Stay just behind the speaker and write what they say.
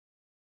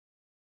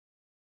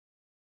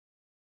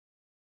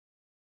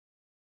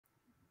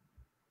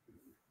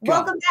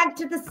Welcome back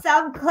to the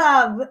Sub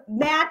Club,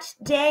 match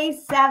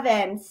day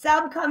 7.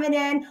 Sub coming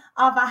in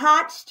off a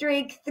hot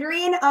streak,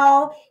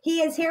 3-0. He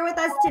is here with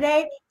us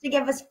today to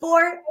give us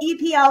 4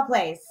 EPL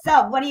plays.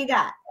 Sub, what do you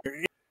got?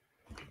 In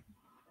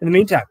the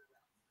meantime,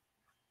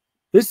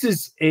 this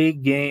is a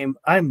game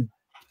I'm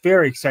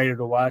very excited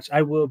to watch.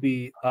 I will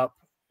be up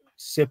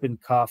sipping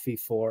coffee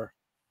for.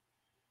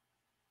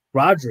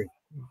 Rodri,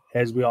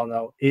 as we all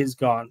know, is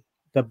gone.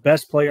 The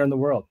best player in the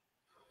world.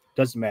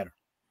 Doesn't matter.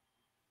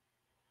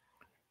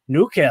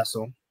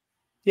 Newcastle,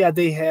 yeah,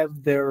 they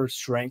have their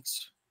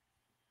strengths.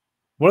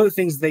 One of the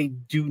things they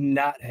do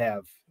not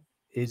have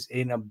is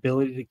an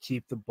ability to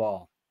keep the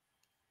ball.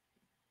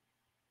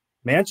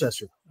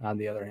 Manchester, on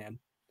the other hand,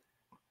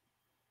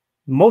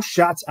 most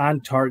shots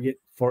on target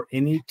for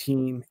any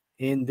team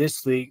in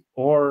this league,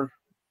 or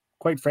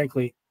quite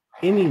frankly,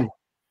 any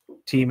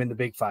team in the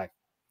Big Five.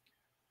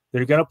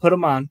 They're going to put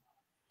them on.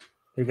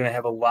 They're going to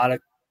have a lot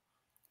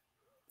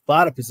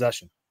of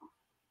possession.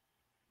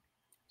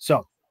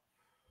 So,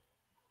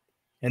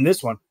 in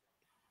this one,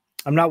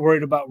 I'm not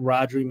worried about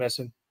Rodri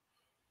missing.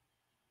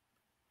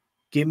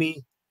 Give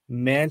me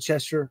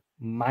Manchester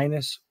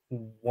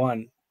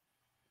 -1.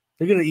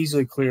 They're going to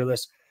easily clear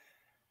this.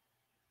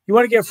 You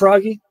want to get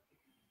froggy?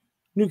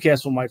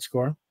 Newcastle might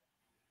score.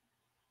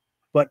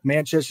 But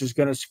Manchester's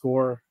going to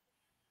score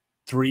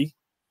 3,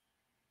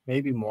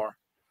 maybe more.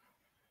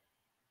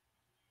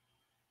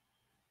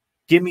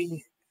 Give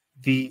me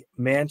the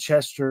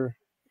Manchester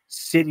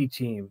City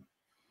team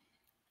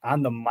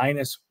on the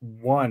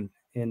 -1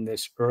 in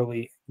this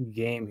early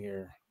game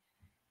here.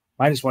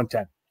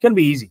 -110. Going to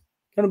be easy.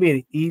 Going to be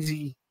an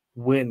easy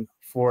win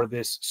for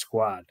this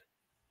squad.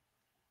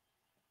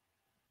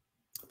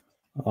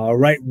 All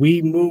right,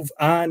 we move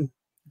on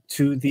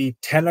to the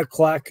 10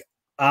 o'clock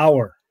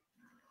hour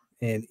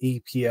in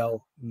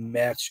EPL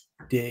match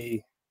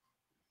day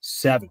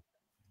 7.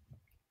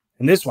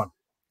 In this one,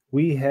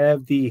 we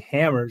have the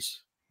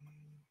Hammers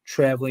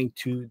traveling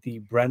to the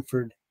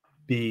Brentford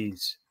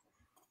Bees.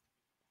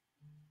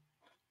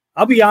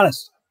 I'll be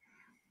honest,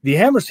 the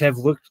Hammers have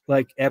looked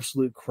like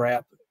absolute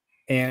crap,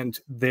 and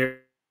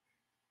their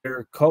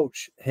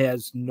coach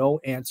has no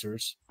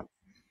answers.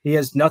 He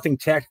has nothing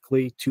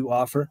tactically to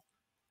offer.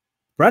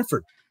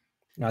 Brentford,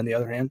 on the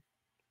other hand,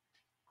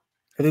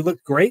 have they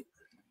looked great?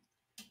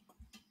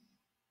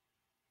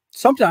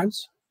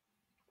 Sometimes,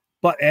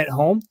 but at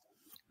home,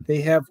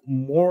 they have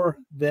more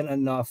than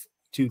enough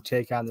to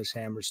take on this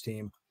Hammers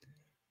team.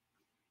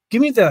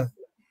 Give me the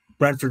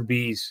Brentford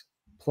Bees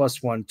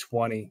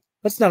 +120.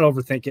 Let's not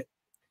overthink it.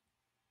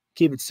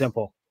 Keep it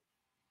simple.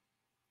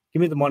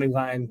 Give me the money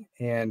line,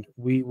 and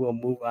we will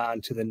move on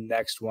to the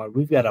next one.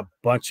 We've got a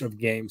bunch of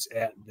games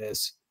at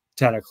this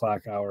 10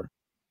 o'clock hour.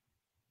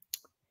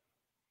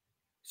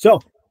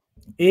 So,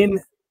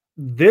 in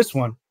this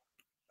one,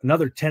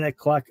 another 10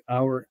 o'clock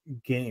hour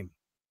game.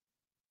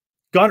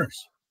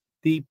 Gunners,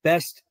 the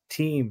best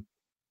team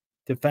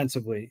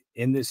defensively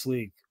in this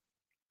league.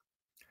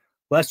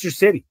 Leicester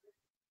City,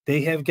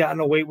 they have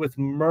gotten away with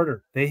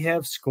murder. They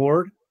have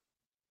scored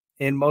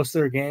in most of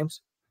their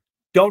games,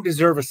 don't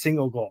deserve a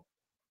single goal.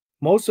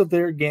 Most of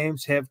their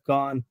games have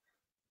gone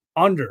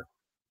under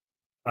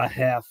a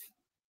half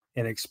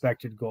an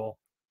expected goal.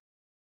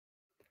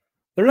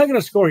 They're not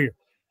going to score here.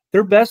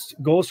 Their best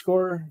goal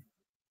scorer,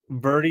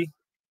 Verdi,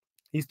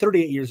 he's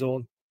 38 years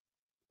old.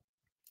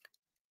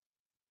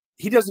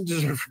 He doesn't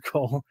deserve a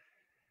goal.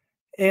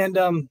 And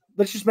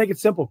let's just make it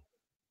simple.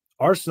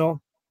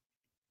 Arsenal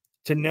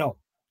to nil,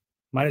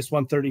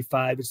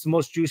 -135. It's the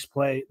most juice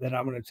play that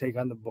I'm going to take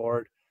on the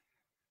board.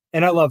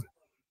 And I love it.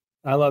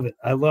 I love it.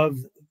 I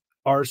love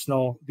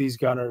Arsenal, these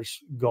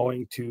Gunners,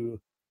 going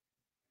to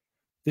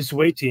this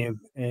away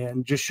team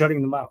and just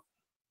shutting them out.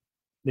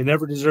 They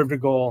never deserved a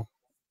goal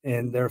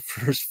in their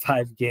first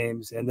 5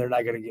 games, and they're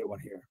not going to get one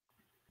here.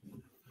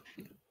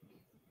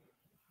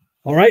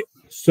 All right,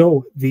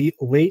 so the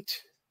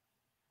late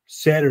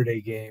Saturday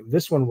game,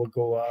 this one will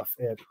go off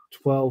at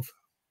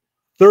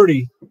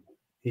 12:30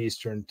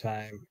 Eastern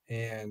time.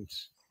 And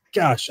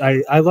gosh,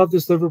 I love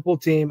this Liverpool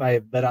team. I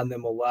have bet on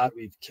them a lot.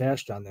 We've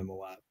cashed on them a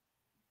lot.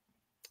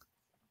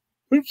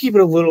 We're going to keep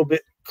it a little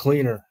bit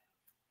cleaner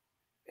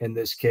in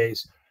this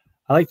case.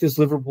 I like this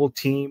Liverpool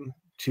team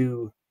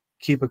to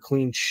keep a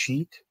clean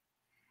sheet.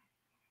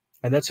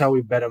 And that's how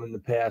we bet them in the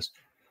past.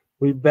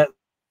 We've bet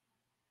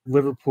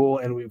Liverpool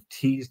and we've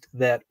teased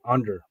that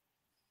under.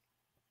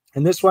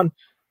 And this one,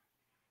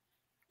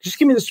 just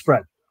give me the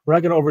spread. We're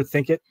not going to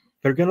overthink it.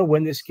 They're going to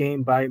win this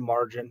game by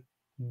margin.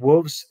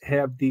 Wolves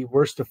have the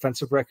worst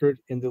defensive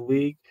record in the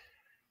league.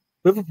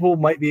 Liverpool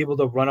might be able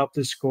to run up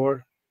the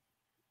score.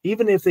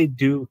 Even if they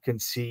do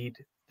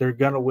concede, they're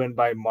going to win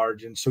by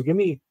margin. So give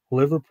me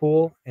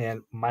Liverpool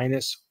and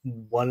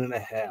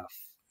 -1.5.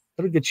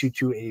 That'll get you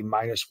to a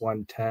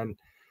 -110.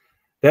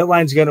 That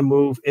line's going to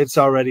move. It's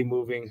already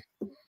moving.